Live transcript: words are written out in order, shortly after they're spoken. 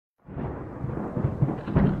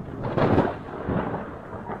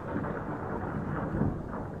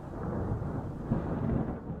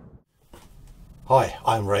Hi,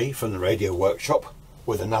 I'm Ray from the Radio Workshop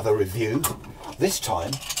with another review. This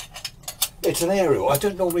time it's an aerial. I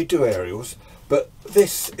don't normally do aerials, but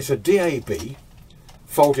this is a DAB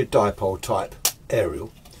folded dipole type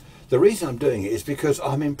aerial. The reason I'm doing it is because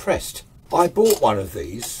I'm impressed. I bought one of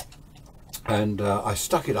these and I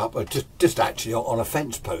stuck it up just actually on a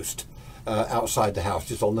fence post outside the house,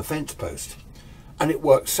 just on the fence post, and it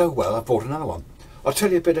worked so well I bought another one. I'll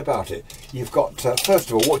tell you a bit about it. You've got first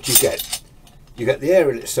of all, what do you get? You get the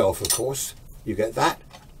aerial itself, of course. You get that,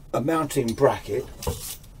 a mounting bracket.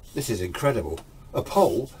 This is incredible. A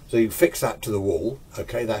pole, so you fix that to the wall.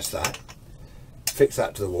 Okay, that's that. Fix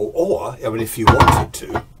that to the wall. Or, I mean, if you wanted to,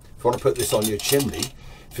 if you want to put this on your chimney,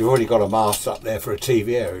 if you've already got a mast up there for a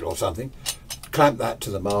TV aerial or something, clamp that to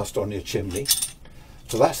the mast on your chimney.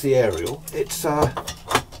 So that's the aerial. It's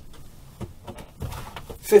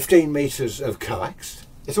 15 metres of coax.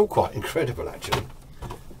 It's all quite incredible, actually.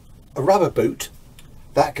 A rubber boot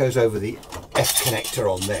that goes over the F connector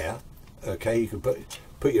on there. Okay, you can put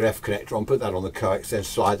your F connector on, put that on the coax, then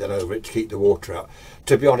slide that over it to keep the water out.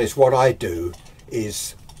 To be honest, what I do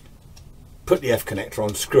is put the F connector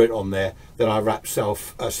on, screw it on there, then I wrap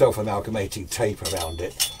self-amalgamating tape around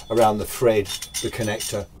it, around the thread, the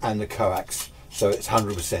connector and the coax, so it's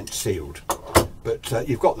 100% sealed. But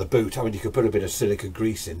you've got the boot. I mean, you could put a bit of silicone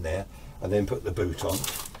grease in there and then put the boot on.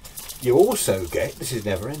 You also get, this is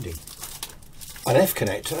never ending, an F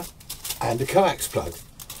connector and a coax plug.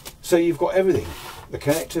 So you've got everything. The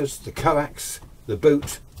connectors, the coax, the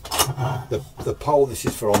boot, the pole, this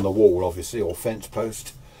is for on the wall obviously, or fence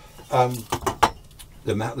post,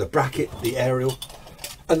 the bracket, the aerial.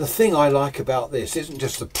 And the thing I like about this isn't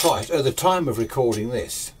just the price. At the time of recording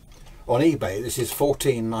this, on eBay this is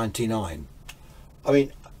 $14.99. I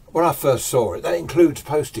mean, when I first saw it, that includes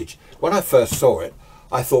postage. When I first saw it,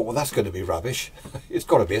 I thought, well, that's going to be rubbish. It's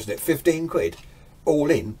got to be, isn't it? 15 quid,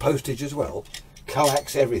 all in, postage as well,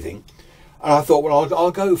 coax, everything. And I thought, well,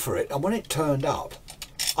 I'll go for it. And when it turned up,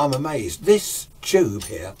 I'm amazed. This tube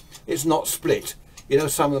here, it's not split. You know,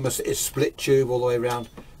 some of them it's split tube all the way around.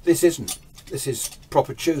 This isn't. This is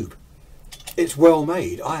proper tube. It's well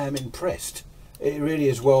made. I am impressed. It really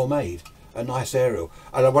is well made. A nice aerial.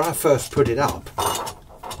 And when I first put it up,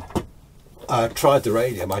 I tried the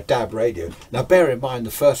radio, my DAB radio. Now bear in mind,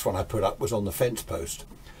 the first one I put up was on the fence post,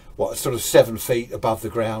 what, sort of 7 feet above the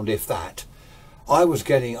ground, if that. I was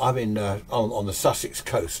getting, I'm in on the Sussex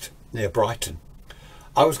coast near Brighton.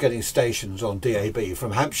 I was getting stations on DAB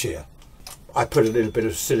from Hampshire. I put a little bit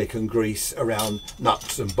of silicone grease around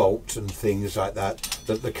nuts and bolts and things like that.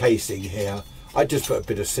 The casing here, I just put a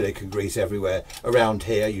bit of silicone grease everywhere. Around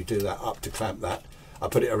here, you do that up to clamp that. I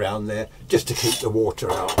put it around there just to keep the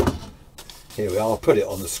water out. Here we are, I'll put it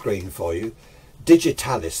on the screen for you.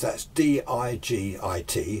 Digitalis, that's D-I-G-I-T-A-L,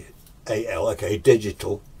 okay,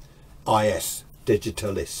 digital, I-S,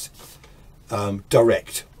 Digitalis,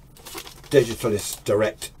 direct,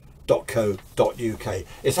 digitalisdirect.co.uk.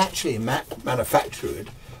 It's actually manufactured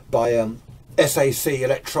by SAC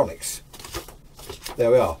Electronics.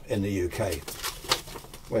 There we are, in the UK.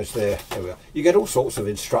 Where's there? There we are. You get all sorts of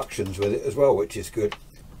instructions with it as well, which is good.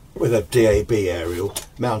 With a DAB aerial,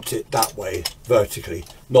 mount it that way, vertically,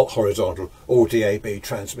 not horizontal. All DAB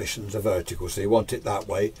transmissions are vertical, so you want it that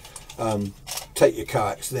way. Take your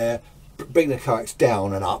coax there, bring the coax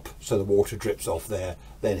down and up so the water drips off there,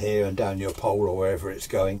 then here and down your pole or wherever it's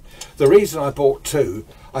going. The reason I bought two,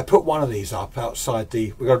 I put one of these up outside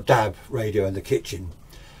we've got a DAB radio in the kitchen.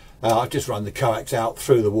 I've just run the coax out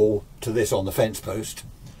through the wall to this on the fence post.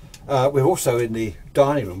 We're also in the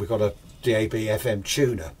dining room, we've got a DAB FM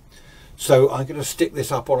tuner. So I'm going to stick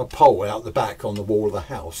this up on a pole out the back on the wall of the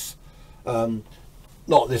house.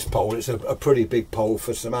 Not this pole, it's a pretty big pole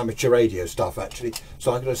for some amateur radio stuff actually.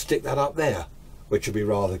 So I'm going to stick that up there, which would be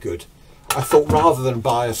rather good. I thought rather than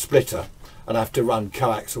buy a splitter and have to run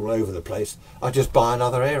coax all over the place, I'd just buy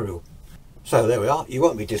another aerial. So there we are, you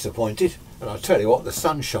won't be disappointed. And I'll tell you what, the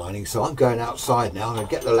sun's shining, so I'm going outside now. I'm going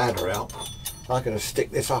to get the ladder out. I'm going to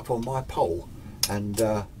stick this up on my pole and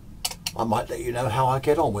I might let you know how I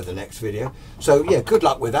get on with the next video. So yeah, good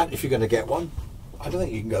luck with that if you're going to get one. I don't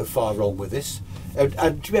think you can go far wrong with this. And do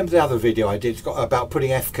you remember the other video I did about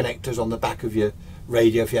putting F connectors on the back of your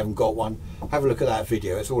radio if you haven't got one? Have a look at that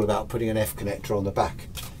video. It's all about putting an F connector on the back,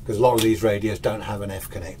 because a lot of these radios don't have an F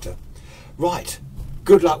connector. Right,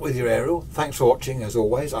 good luck with your aerial. Thanks for watching as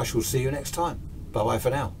always. I shall see you next time. Bye bye for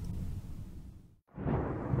now.